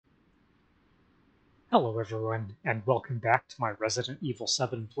Hello everyone, and welcome back to my Resident Evil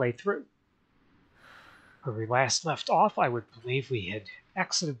 7 playthrough. Where we last left off, I would believe we had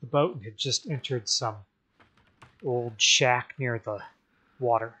exited the boat and had just entered some old shack near the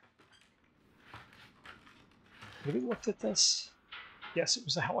water. Have we looked at this? Yes, it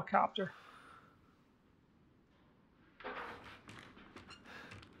was a helicopter.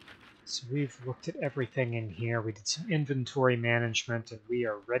 So we've looked at everything in here. We did some inventory management, and we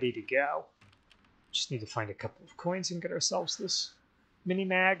are ready to go. Just need to find a couple of coins and get ourselves this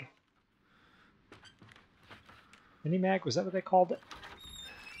mini-mag. Mini-mag, was that what they called it?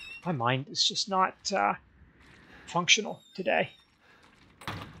 My mind is just not functional today.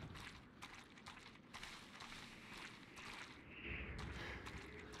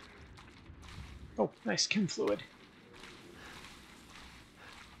 Oh, nice chem fluid.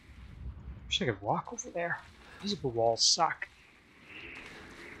 Wish I could walk over there. Visible walls suck.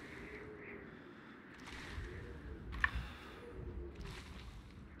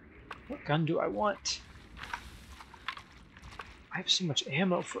 What gun do I want? I have so much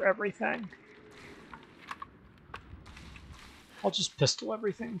ammo for everything. I'll just pistol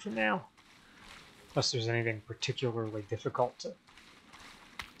everything for now. Unless there's anything particularly difficult to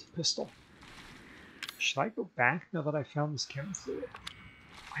pistol. Should I go back now that I found this chem fluid?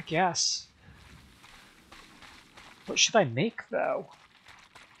 I guess. What should I make, though?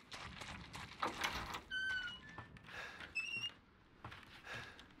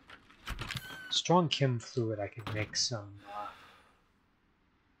 Strong chem fluid, I could make some...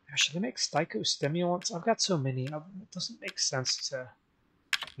 should I make psychostimulants? I've got so many of them, it doesn't make sense to,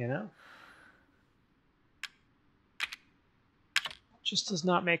 you know? It just does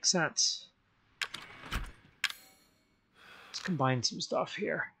not make sense. Let's combine some stuff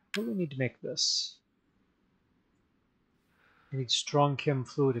here. What do we need to make this? We need strong chem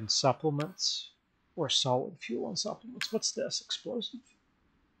fluid and supplements, or solid fuel and supplements. What's this? Explosive?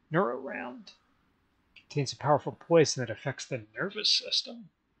 Neuro round. Contains a powerful poison that affects the nervous system.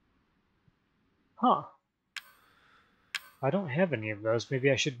 Huh. I don't have any of those. Maybe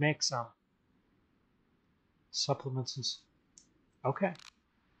I should make some. Supplements and... Okay.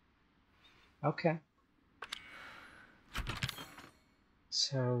 Okay.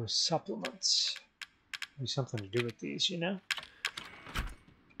 So, supplements. Maybe something to do with these, you know?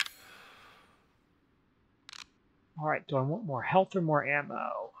 Alright, do I want more health or more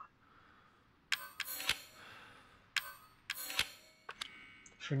ammo?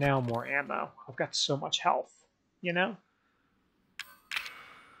 For now, more ammo. I've got so much health, you know?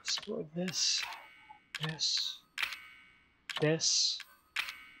 Explore this, this,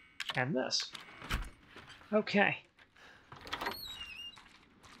 and this. Okay. I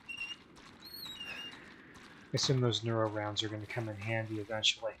assume those neuro rounds are going to come in handy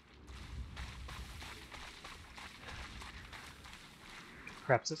eventually.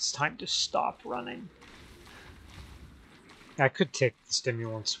 Perhaps it's time to stop running. I could take the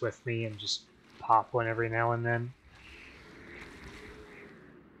stimulants with me and just pop one every now and then.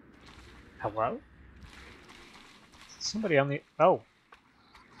 Hello? Somebody on the... Oh.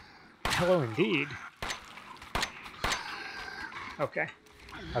 Hello indeed. Okay.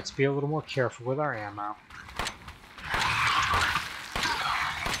 Let's be a little more careful with our ammo.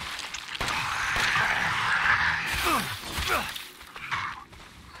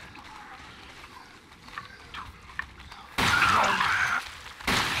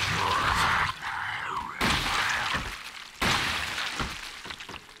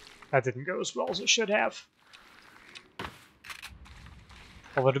 That didn't go as well as it should have.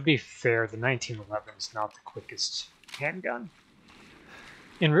 Although to be fair, the 1911 is not the quickest handgun.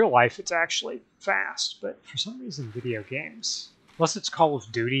 In real life, it's actually fast, but for some reason, video games, unless it's Call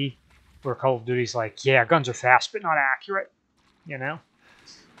of Duty, where Call of Duty's like, yeah, guns are fast, but not accurate, you know?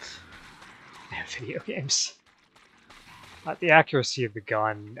 Yeah, video games. The accuracy of the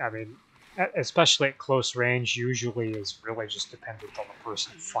gun, I mean, especially at close range, usually is really just dependent on the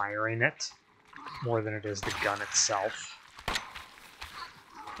person firing it, more than it is the gun itself.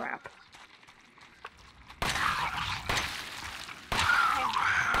 Crap.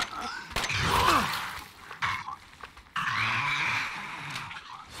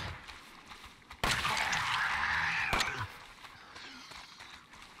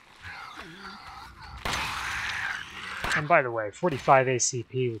 And by the way, 45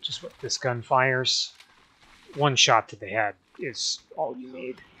 ACP, which is what this gun fires, one shot to the head is all you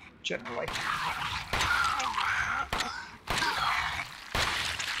need, generally.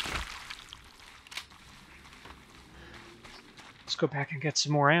 Let's go back and get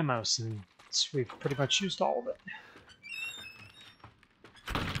some more ammo, since we've pretty much used all of it.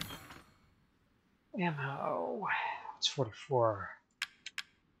 Ammo. It's 44.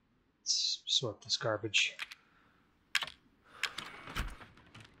 Let's sort this garbage.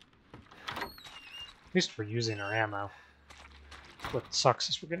 At least we're using our ammo. What sucks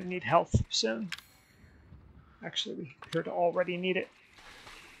is we're going to need health soon. Actually, we appear to already need it.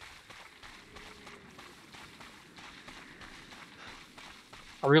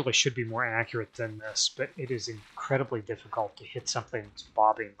 I really should be more accurate than this, but it is incredibly difficult to hit something that's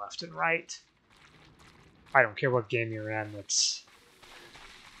bobbing left and right. I don't care what game you're in, it's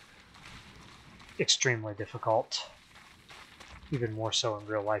extremely difficult. Even more so in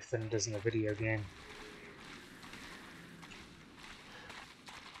real life than it is in a video game.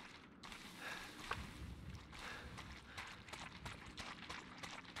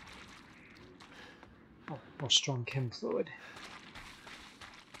 Oh, more strong chem fluid.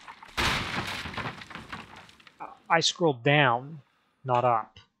 I scrolled down, not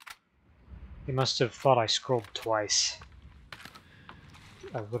up. They must have thought I scrolled twice.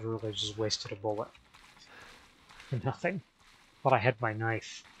 I literally just wasted a bullet. For nothing. Thought I had my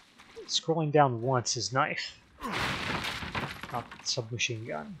knife. Scrolling down once is knife. Not submachine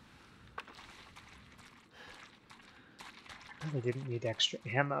gun. I really didn't need extra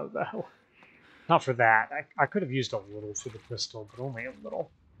ammo, though. Not for that. I could have used a little for the pistol, but only a little.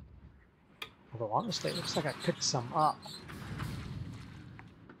 Although, honestly, it looks like I picked some up.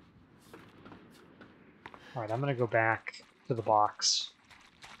 Alright, I'm going to go back to the box.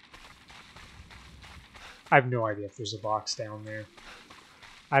 I have no idea if there's a box down there.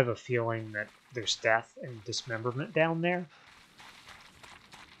 I have a feeling that there's death and dismemberment down there.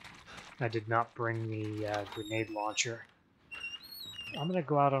 I did not bring the grenade launcher. I'm going to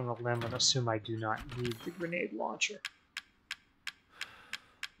go out on a limb and assume I do not need the grenade launcher.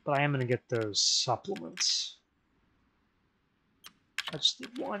 But I am going to get those supplements. I just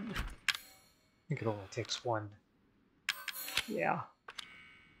need one. I think it only takes one. Yeah.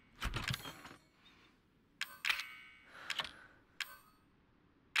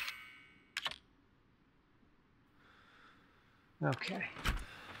 Okay.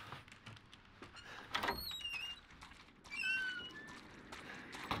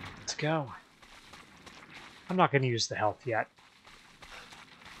 Let's go. I'm not going to use the health yet.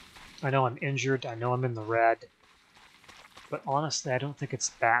 I know I'm injured, I know I'm in the red, but honestly, I don't think it's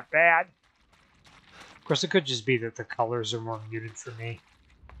that bad. Of course, it could just be that the colors are more muted for me.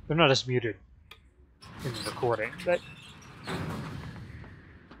 They're not as muted in the recording, but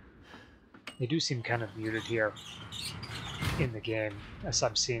they do seem kind of muted here in the game, as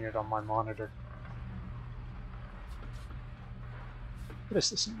I'm seeing it on my monitor. What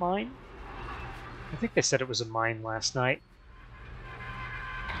is this, a mine? I think they said it was a mine last night.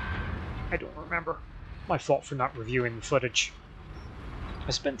 I don't remember. My fault for not reviewing the footage.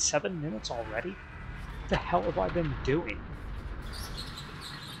 I spent 7 minutes already? What the hell have I been doing?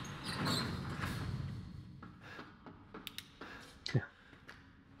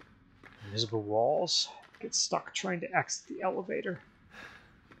 Invisible walls. Get stuck trying to exit the elevator.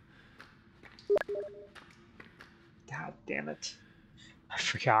 God damn it. I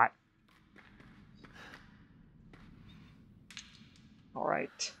forgot.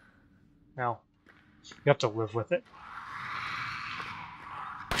 Alright. Well, you have to live with it.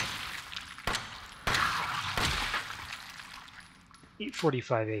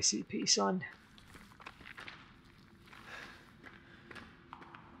 .45 ACP, son.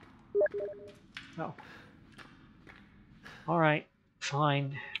 Oh. Alright,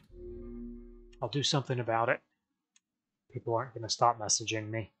 fine. I'll do something about it. People aren't going to stop messaging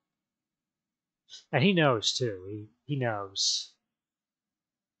me. And he knows, too. He knows.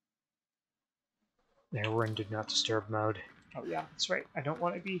 There, we're in Do Not Disturb mode. Oh yeah, that's right. I don't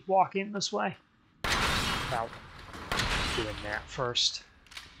want to be walking this way. Without doing that first.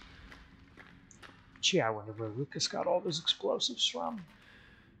 Gee, I wonder where Lucas got all those explosives from.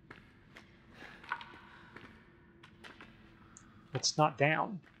 It's not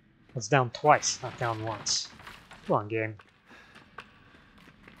down. It's down twice, not down once. Come on, game.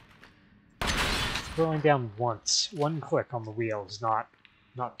 Scrolling down once. One click on the wheel is not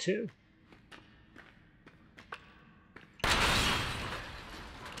two.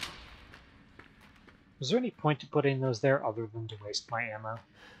 Was there any point to putting those there other than to waste my ammo?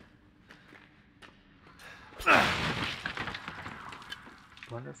 I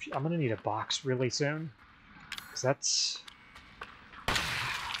wonder if I'm going to need a box really soon. Because that's...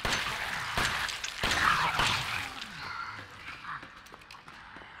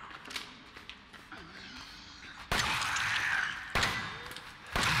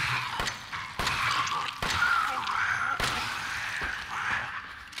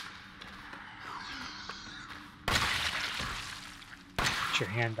 your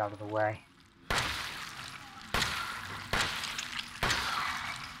hand out of the way.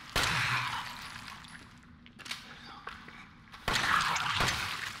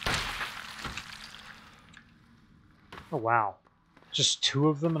 Oh wow. Just 2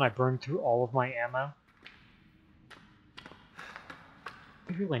 of them and I burned through all of my ammo?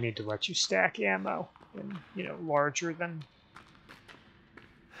 I really need to let you stack ammo in, you know, larger than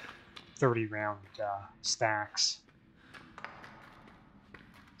 30-round stacks.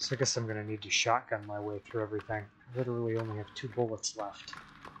 So I guess I'm going to need to shotgun my way through everything. I literally only have 2 bullets left.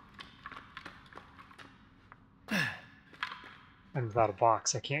 And without a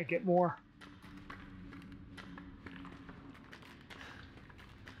box, I can't get more.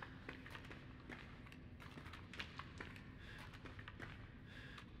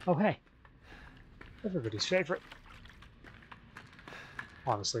 Oh hey, everybody's favorite.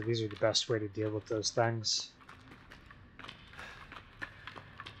 Honestly, these are the best way to deal with those things.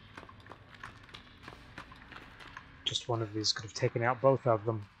 Just one of these could have taken out both of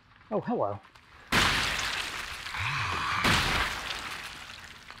them. Oh, hello.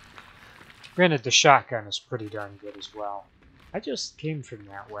 Granted, the shotgun is pretty darn good as well. I just came from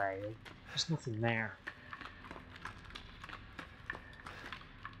that way. There's nothing there.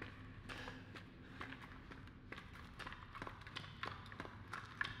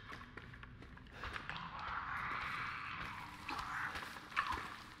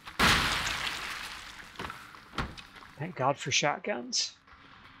 Thank God for shotguns.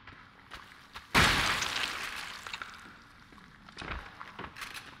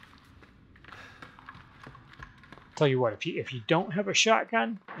 Tell you what, if you don't have a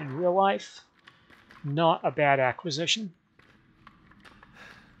shotgun in real life, not a bad acquisition.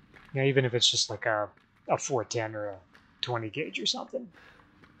 Yeah, even if it's just like a 410 or a 20 gauge or something.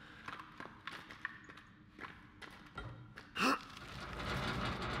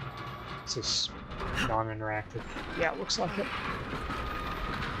 This is non-interactive. Yeah, it looks like it.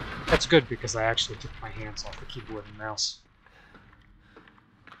 That's good because I actually took my hands off the keyboard and mouse.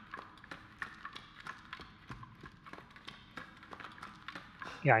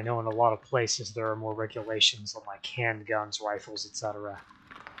 Yeah, I know in a lot of places there are more regulations on like handguns, rifles, etc.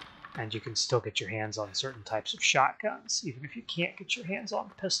 And you can still get your hands on certain types of shotguns, even if you can't get your hands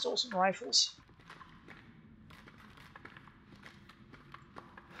on pistols and rifles.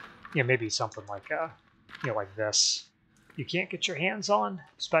 Yeah, maybe something like you know, like this. You can't get your hands on,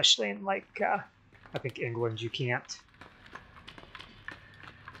 especially in like I think England you can't.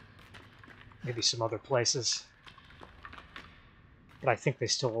 Maybe some other places. But I think they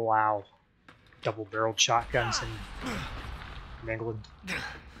still allow double-barreled shotguns in England.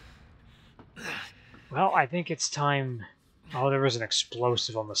 Well, I think it's time... Oh, there was an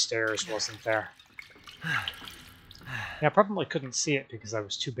explosive on the stairs, wasn't there? Yeah, I probably couldn't see it because I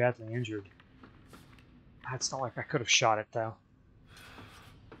was too badly injured. It's not like I could have shot it, though.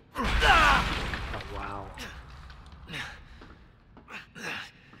 Oh, wow.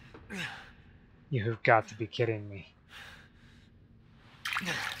 You've got to be kidding me.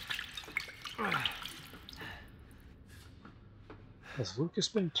 Has Lucas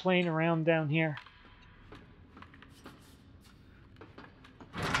been playing around down here?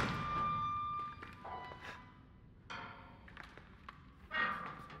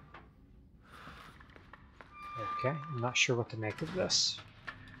 Okay, I'm not sure what to make of this.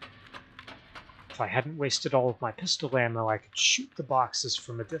 If I hadn't wasted all of my pistol ammo, I could shoot the boxes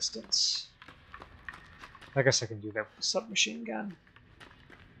from a distance. I guess I can do that with a submachine gun.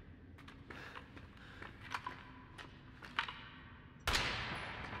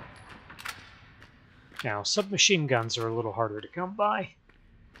 Now, submachine guns are a little harder to come by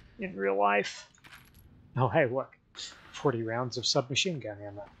in real life. Oh, hey, look. 40 rounds of submachine gun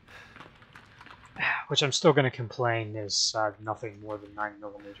ammo. Which I'm still going to complain is nothing more than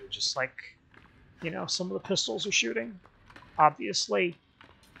 9mm, just like, you know, some of the pistols are shooting. Obviously,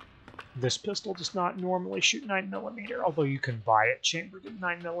 this pistol does not normally shoot 9mm, although you can buy it chambered in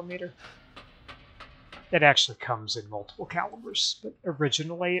 9mm. It actually comes in multiple calibers, but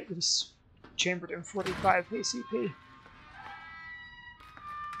originally it was chambered in 45 ACP.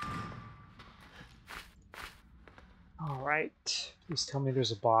 Alright, please tell me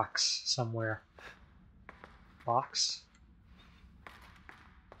there's a box somewhere. Box?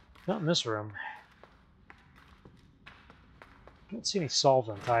 Not in this room. Don't see any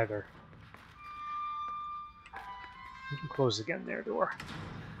solvent either. You can close again there, door.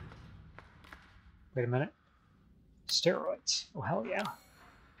 Wait a minute. Steroids. Oh, hell yeah.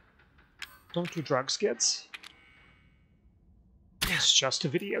 Don't do drugs, kids. It's just a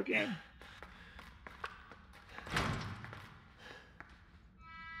video game.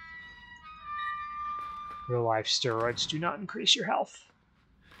 Real-life steroids do not increase your health.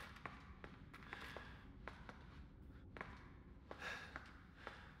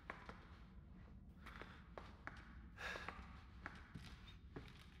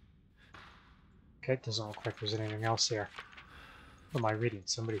 Okay, it doesn't look like there's anything else here. What am I reading?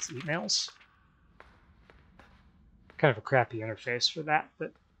 Somebody's emails? Kind of a crappy interface for that,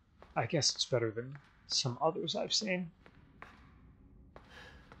 but I guess it's better than some others I've seen.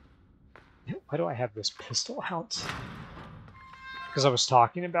 Why do I have this pistol out? Because I was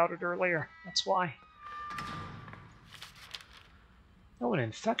talking about it earlier. That's why. Oh, an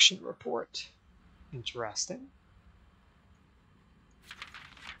infection report. Interesting.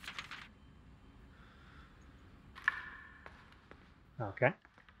 Okay.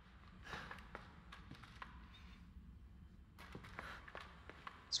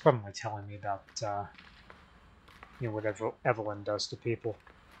 It's probably telling me about, what Evelyn does to people.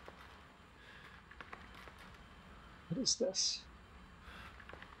 What is this?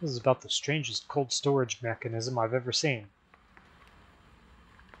 This is about the strangest cold storage mechanism I've ever seen.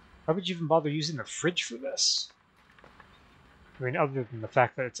 Why would you even bother using the fridge for this? I mean, other than the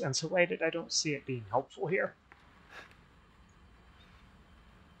fact that it's insulated, I don't see it being helpful here.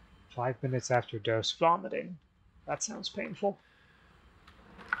 5 minutes after dose vomiting. That sounds painful.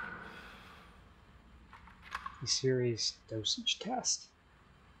 Series dosage test?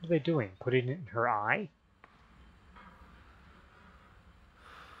 What are they doing? Putting it in her eye?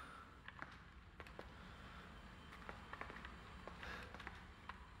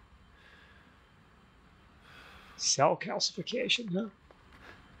 Cell calcification, huh?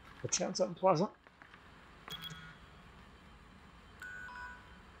 That sounds unpleasant.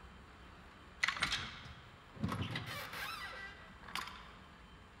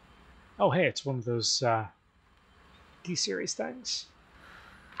 Oh, hey, it's one of those D-series things.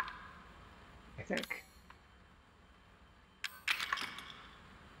 I think.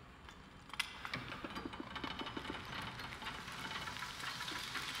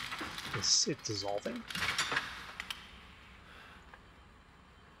 Is it dissolving?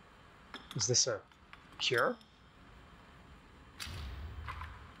 Is this a cure?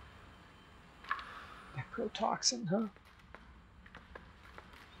 Necrotoxin, huh?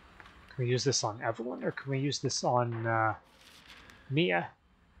 Can we use this on Evelyn, or can we use this on Mia?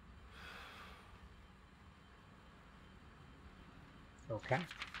 Okay.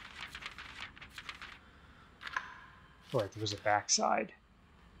 Oh, wait, there was a backside,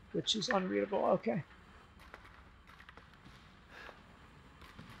 which is unreadable. Okay.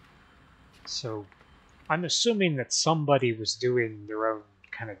 So, I'm assuming that somebody was doing their own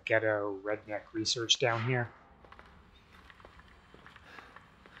kind of ghetto redneck research down here.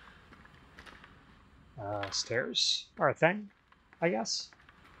 Stairs are a thing, I guess.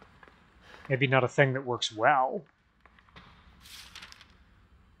 Maybe not a thing that works well.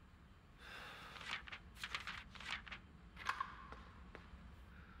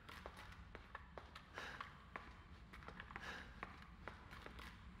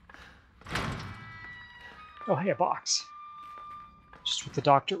 Oh, hey, a box. Just what the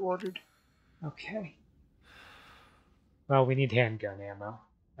doctor ordered. Okay. Well, we need handgun ammo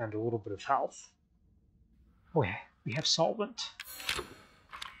and a little bit of health. Oh, yeah, we have solvent. I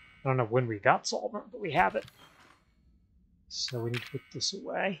don't know when we got solvent, but we have it. So we need to put this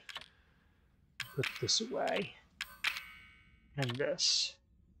away. Put this away. And this.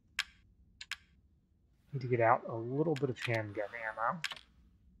 Need to get out a little bit of handgun ammo.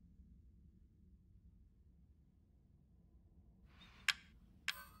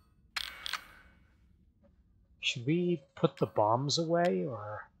 Should we put the bombs away,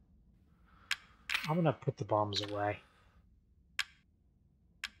 or... I'm gonna put the bombs away.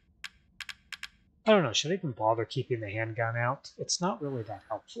 I don't know, should I even bother keeping the handgun out? It's not really that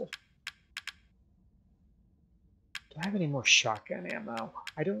helpful. Do I have any more shotgun ammo?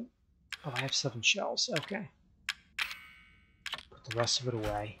 I don't... Oh, I have 7 shells. Okay. Put the rest of it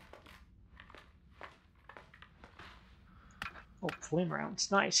away. Oh, flame rounds.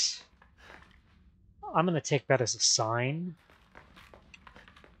 Nice. I'm going to take that as a sign.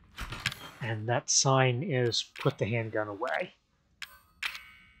 And that sign is put the handgun away.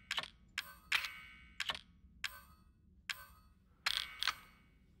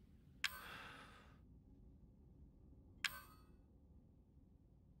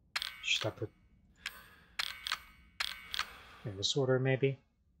 Should I put in this order, maybe?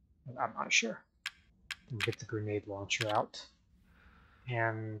 I'm not sure. We'll get the grenade launcher out.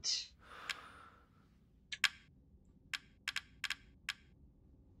 And...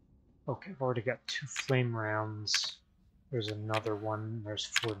 okay, I've already got 2 flame rounds. There's another one. There's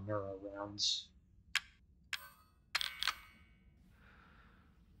 4 neuro rounds.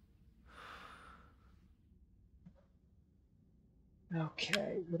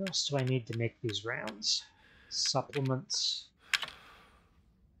 Okay, what else do I need to make these rounds? Supplements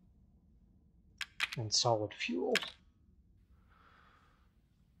and solid fuel.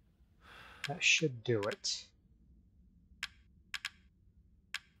 That should do it.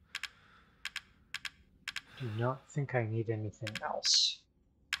 Do not think I need anything else.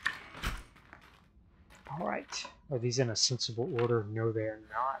 Alright, are these in a sensible order? No, they are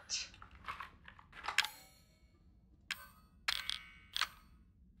not.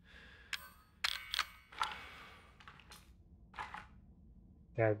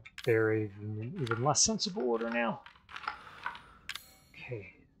 They're even less sensible order now.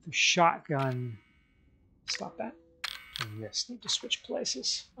 Okay, the shotgun, stop that, and this need to switch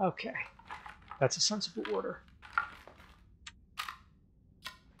places. Okay, that's a sensible order.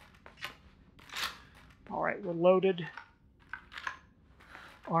 Alright, we're loaded,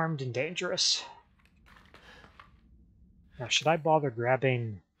 armed, and dangerous. Now, should I bother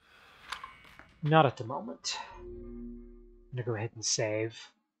grabbing? Not at the moment. I'm going to go ahead and save.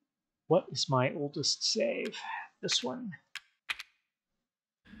 What is my oldest save? This one.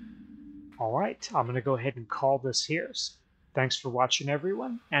 Alright, I'm going to go ahead and call this here. Thanks for watching,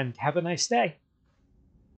 everyone, and have a nice day.